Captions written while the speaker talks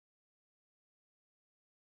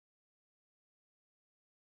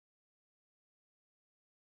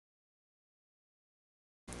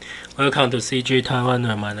Welcome to CG Taiwan.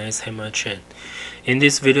 My name is Hammer Chen. In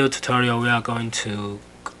this video tutorial, we are going to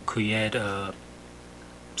create a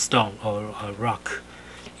stone or a rock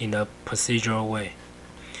in a procedural way.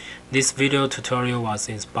 This video tutorial was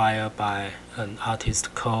inspired by an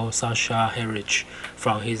artist called Sasha Herrich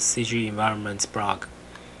from his CG Environments blog.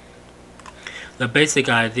 The basic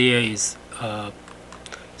idea is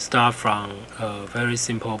start from a very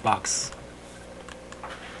simple box.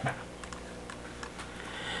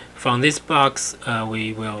 From this box,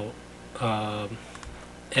 we will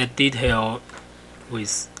add detail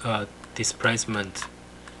with displacement.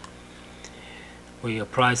 We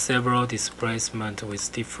apply several displacement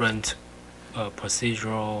with different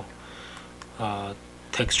procedural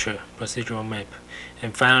texture, procedural map,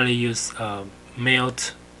 and finally use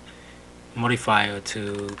melt modifier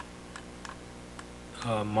to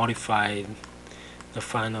modify the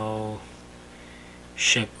final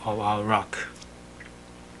shape of our rock.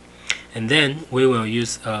 And then we will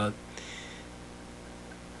use a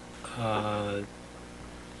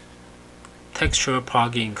texture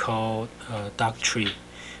plugin called Dark Tree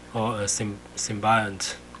or a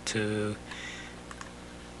symbiont to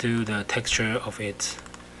do the texture of it.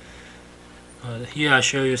 Here I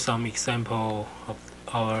show you some example of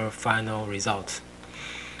our final result.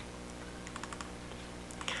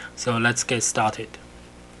 So let's get started.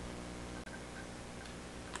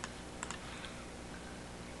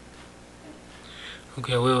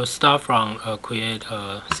 Okay, we will start from create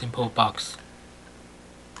a simple box.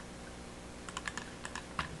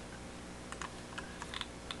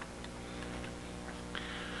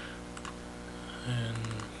 And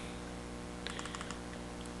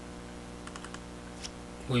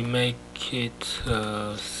we make it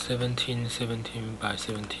 17 by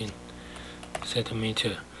 17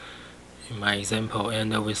 centimeter in my example,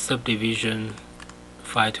 and with subdivision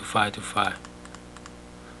 5 to 5 to 5.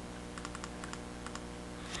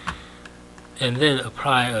 And then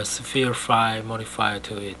apply a sphere phi modifier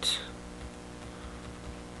to it.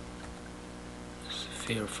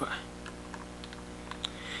 Sphere phi.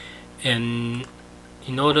 And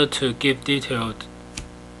in order to give detail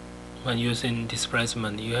when using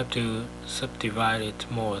displacement, you have to subdivide it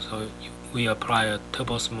more. So we apply a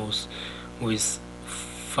turbo smooth with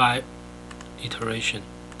 5 iteration.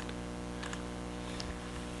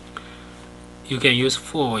 You can use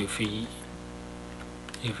 4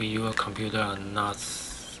 if your computer are not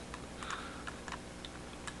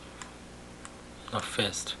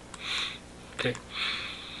fast. Okay,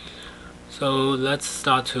 so let's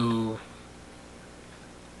start to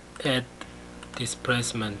add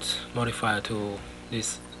displacement modifier to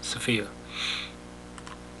this sphere.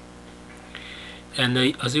 And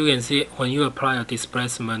as you can see, when you apply a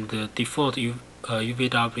displacement, the default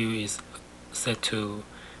UVW is set to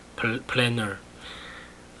planar.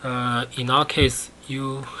 In our case,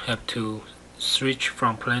 you have to switch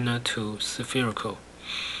from planar to spherical.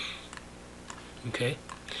 Okay,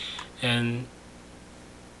 and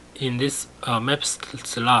in this map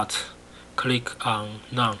slot, click on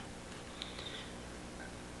None.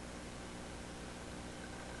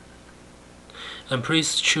 And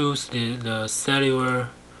please choose the cellular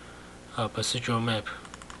procedural map.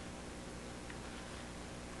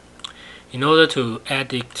 In order to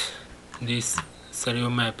edit this cellular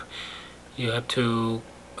map, you have to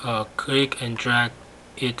click and drag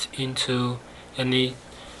it into any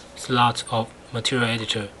slot of material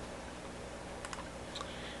editor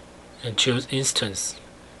and choose instance.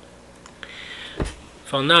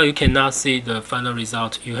 For now, you cannot see the final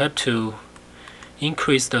result. You have to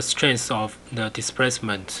increase the strength of the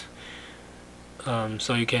displacement.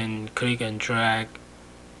 So you can click and drag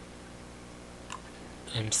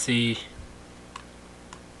and see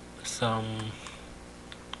some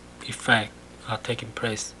effect are taking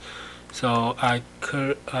place. So I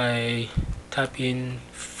type in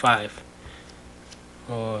 5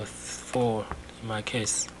 or 4 in my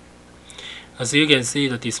case. As you can see,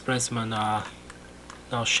 the displacement are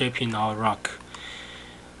now shaping our rock.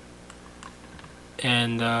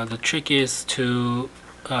 And the trick is to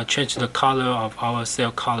change the color of our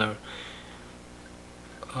cell color.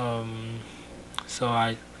 So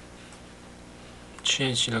I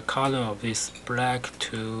change the color of this black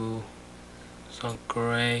to some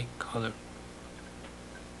gray color.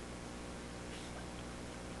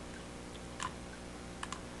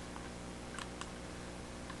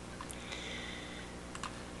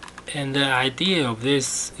 And the idea of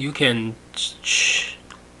this, you can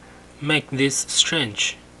make this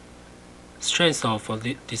strength of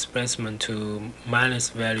the displacement to minus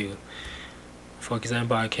value. For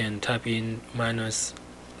example, I can type in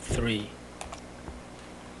 -3.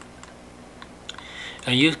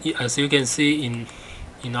 And as you can see,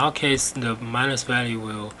 in our case, the minus value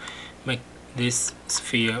will make this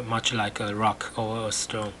sphere much like a rock or a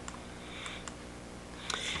stone.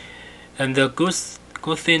 And the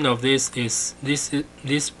good thing of this is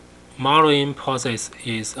this modeling process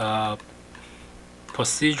is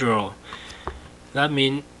procedural. That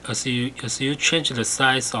means as you change the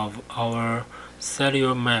size of our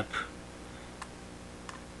cellular map,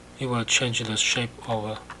 it will change the shape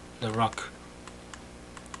of the rock.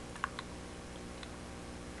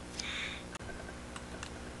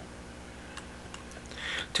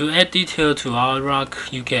 To add detail to our rock,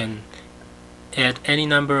 you can add any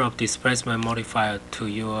number of displacement modifier to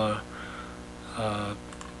your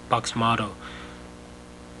box model.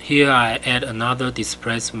 Here I add another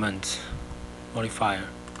displacement modifier.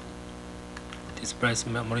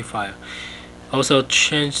 Also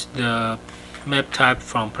change the map type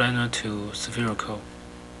from planar to spherical.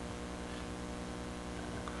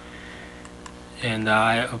 And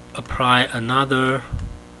I apply another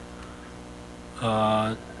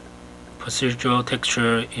procedural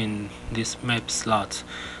texture in this map slot.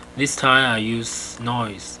 This time I use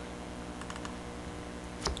noise.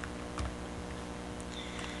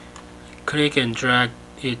 Click and drag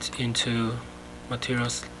it into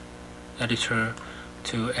materials editor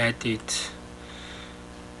to edit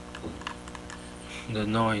the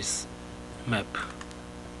noise map.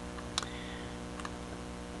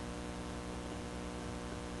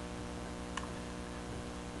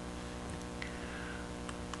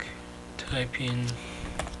 Type in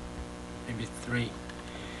maybe 3.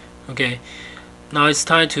 Okay, now it's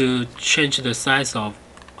time to change the size of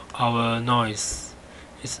our noise.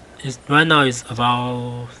 Right now it's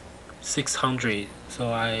about 600,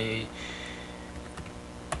 so I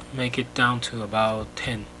make it down to about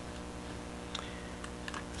 10.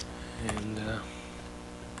 And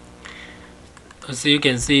as you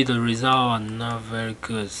can see, the results are not very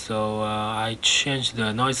good, so I changed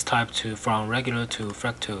the noise type from regular to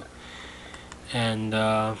fractal. And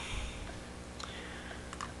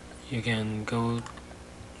you can go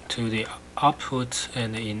to the output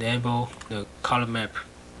and enable the color map,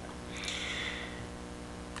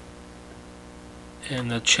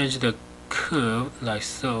 and change the curve like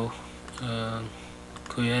so.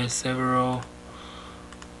 Create several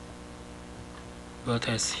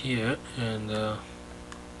vertices here and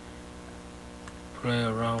play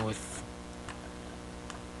around with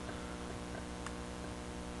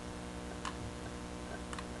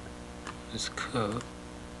this curve.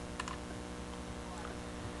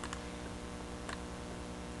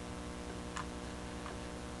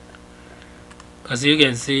 As you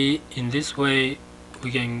can see, in this way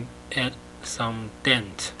we can add some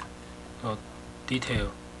dent or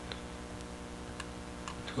detail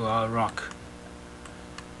to our rock.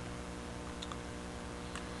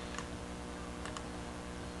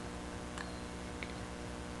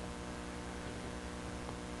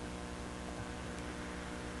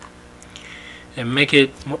 And make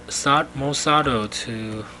it more subtle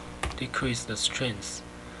to decrease the strength.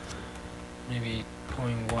 Maybe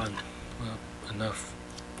 0.1 will enough,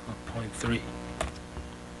 or 0.3.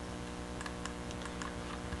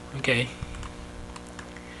 Okay.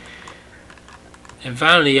 And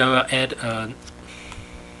finally, I will add a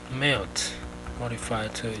melt modifier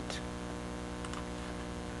to it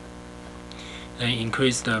and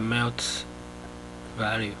increase the melt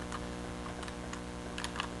value.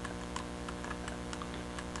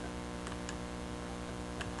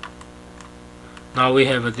 Now we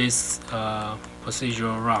have this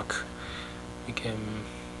procedural rock. We can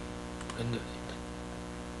render it.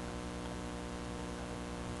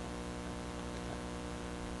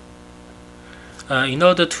 In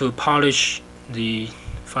order to polish the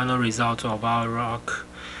final result of our rock,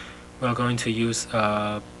 we are going to use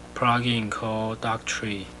a plugin called Dark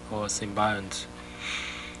Tree or Symbiont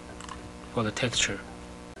for the texture.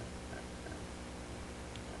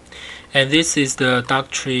 And this is the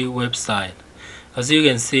Dark Tree website. As you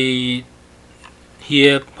can see,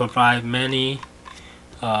 here provide many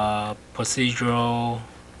procedural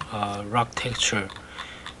rock texture.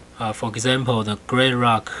 For example, the gray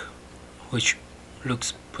rock, which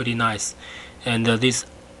looks pretty nice, and this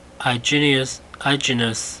igneous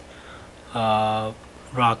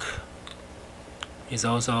rock is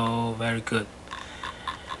also very good.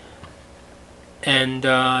 And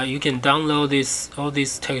you can download all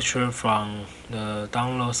this texture from the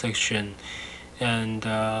download section. And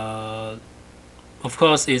of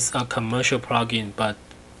course, it's a commercial plugin, but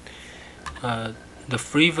the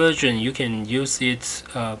free version you can use it.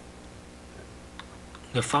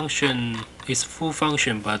 The function is full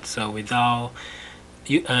function, but without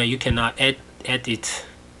you cannot add edit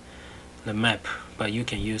the map, but you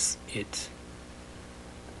can use it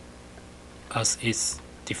as its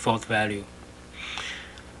default value.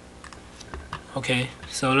 Okay,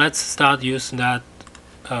 so let's start using that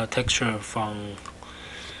texture from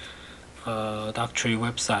Darktree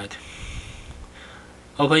website.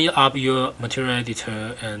 Open up your material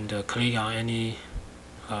editor and click on any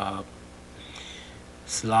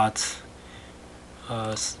slot.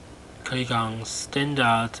 Click on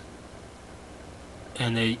standard,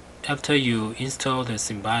 and after you install the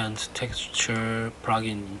Symbiont texture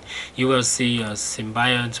plugin, you will see a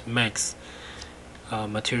Symbiont Max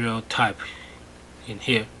material type in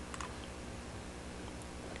here.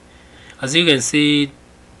 As you can see,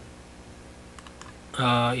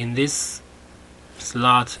 in this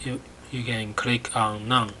slot, you can click on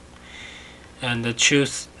None and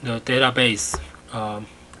choose the database,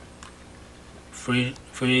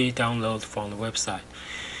 free download from the website.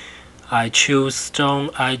 I choose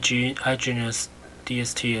Stone Igneous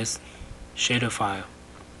DSTS shader file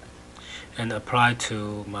and apply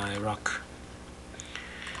to my rock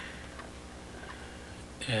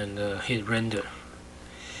and hit render.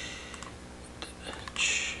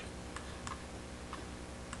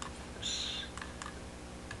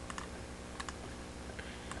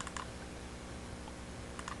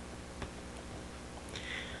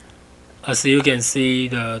 As you can see,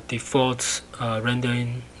 the default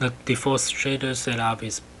rendering, the default shader setup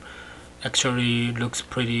is actually looks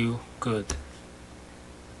pretty good.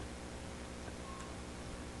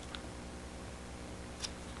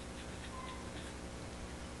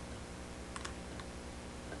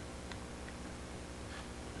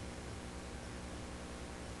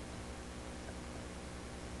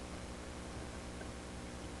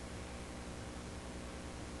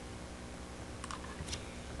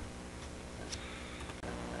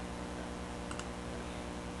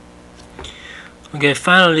 Okay,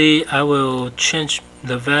 finally I will change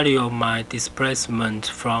the value of my displacement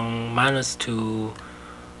from minus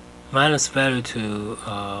value to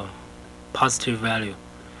positive value,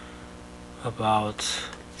 about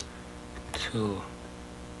 2,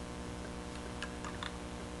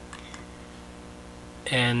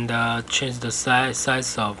 and change the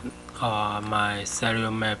size of my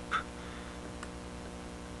serial map.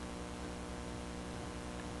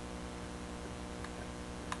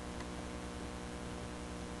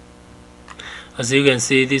 As you can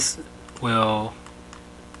see, this will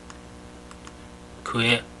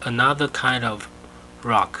create another kind of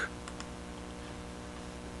rock.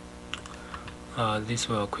 This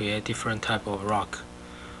will create different type of rock.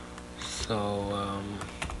 So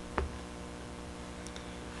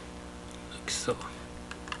like so.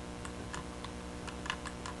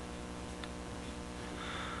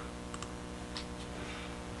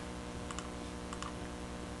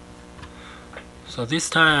 So this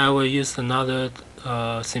time I will use another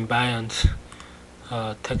Symbiont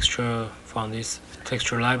texture from this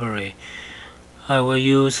texture library. I will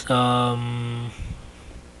use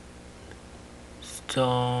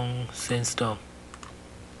sandstone.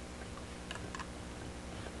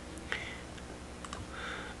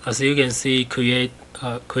 As you can see, creating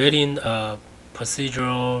a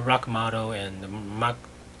procedural rock model and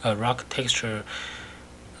rock texture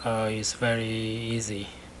is very easy.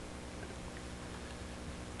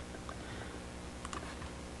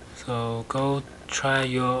 So go try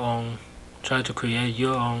to create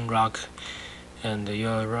your own rock and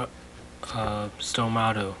your stone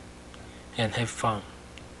model, and have fun.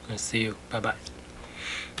 And see you. Bye bye.